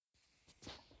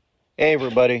Hey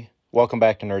everybody, welcome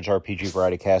back to Nerds RPG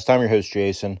Variety Cast. I'm your host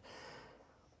Jason.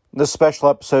 This special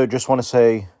episode, just want to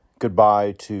say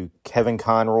goodbye to Kevin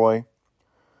Conroy,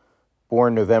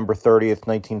 born November 30th,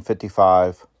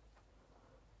 1955,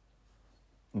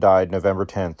 died November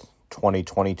 10th,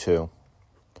 2022.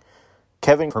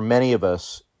 Kevin, for many of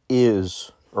us,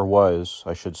 is, or was,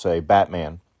 I should say,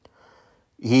 Batman.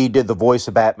 He did the voice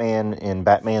of Batman in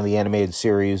Batman the Animated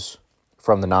Series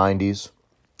from the 90s.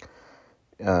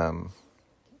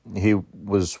 He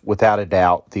was, without a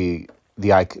doubt,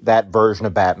 that version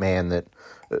of Batman that,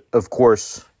 of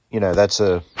course, he was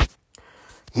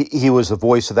the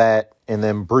voice of that, and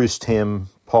then Bruce Timm,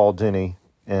 Paul Dini,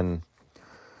 and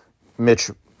Mitch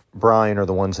Bryan are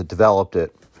the ones that developed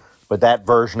it. But that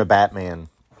version of Batman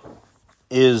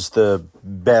is the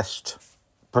best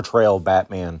portrayal of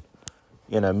Batman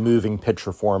in a moving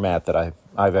picture format that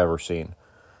I've ever seen.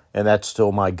 And that's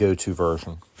still my go-to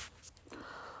version.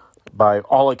 By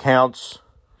all accounts,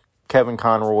 Kevin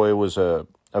Conroy was a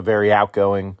very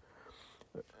outgoing,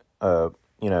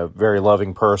 very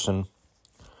loving person.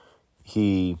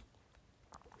 He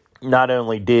not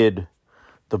only did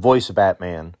the voice of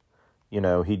Batman, he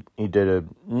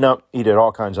did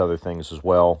all kinds of other things as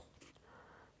well.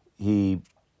 He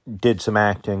did some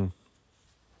acting.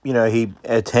 He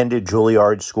attended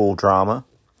Juilliard School of Drama,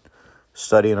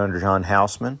 studying under John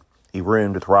Houseman. He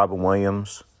roomed with Robin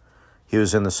Williams. He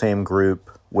was in the same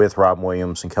group with Robin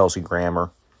Williams and Kelsey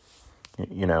Grammer.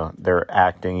 They're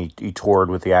acting. He toured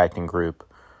with the acting group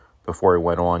before he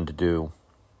went on to do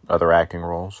other acting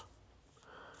roles.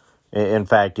 In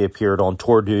fact, he appeared on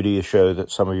Tour Duty, a show that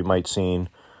some of you might have seen.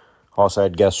 Also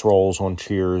had guest roles on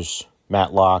Cheers,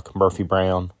 Matlock, Murphy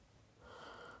Brown.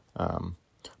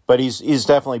 But he's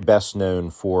definitely best known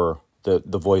for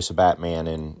the voice of Batman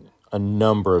in a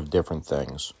number of different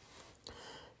things.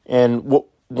 And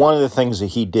one of the things that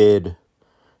he did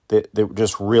that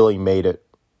just really made it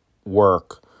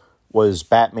work was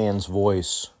Batman's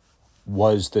voice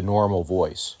was the normal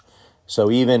voice. So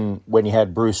even when you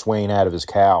had Bruce Wayne out of his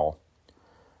cowl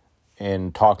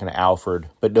and talking to Alfred,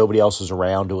 but nobody else is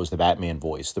around, it was the Batman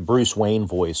voice. The Bruce Wayne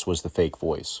voice was the fake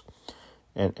voice.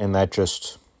 And that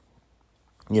just,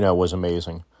 was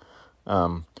amazing.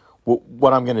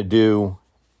 What I'm going to do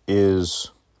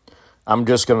is I'm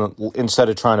just going to, instead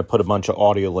of trying to put a bunch of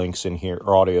audio links in here,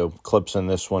 or audio clips in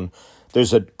this one,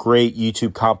 there's a great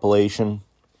YouTube compilation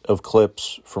of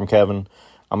clips from Kevin.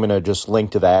 I'm going to just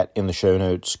link to that in the show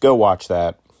notes. Go watch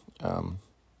that.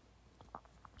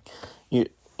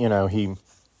 He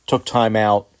took time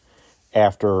out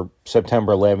after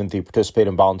September 11th. He participated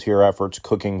in volunteer efforts,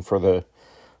 cooking for the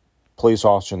police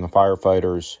officers and the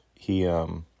firefighters. He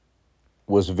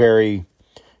was very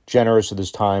generous with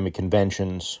his time at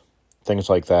conventions,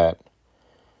 things like that.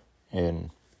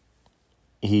 And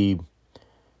he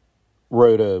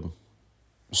wrote a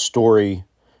story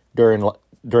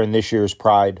during this year's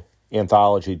Pride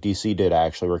anthology DC did,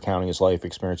 actually, recounting his life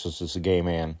experiences as a gay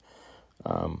man.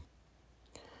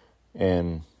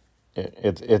 And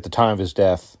at the time of his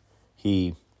death,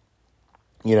 he,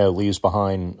 leaves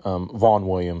behind Vaughn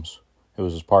Williams, who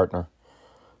was his partner.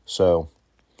 So,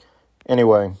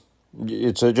 anyway,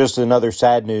 it's just another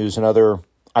sad news, another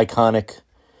iconic,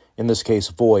 in this case,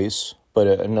 voice, but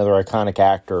another iconic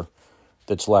actor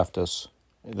that's left us,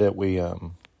 that we,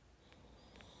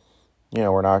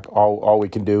 we're not, all we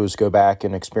can do is go back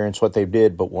and experience what they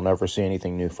did, but we'll never see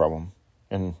anything new from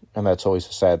them. And that's always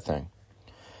a sad thing.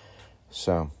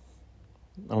 So,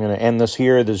 I'm going to end this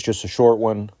here. This is just a short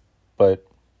one, but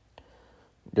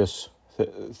just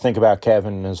think about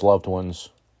Kevin and his loved ones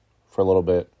for a little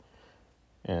bit,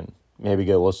 and maybe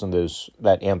go listen to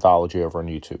that anthology over on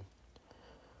YouTube.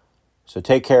 So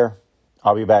take care.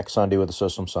 I'll be back Sunday with the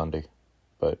System Sunday.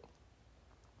 But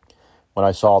when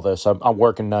I saw this, I'm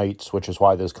working nights, which is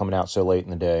why this is coming out so late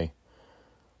in the day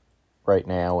right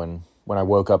now. And when I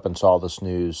woke up and saw this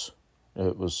news,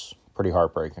 it was pretty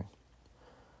heartbreaking.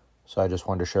 So I just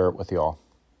wanted to share it with you all.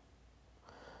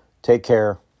 Take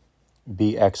care.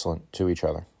 Be excellent to each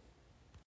other.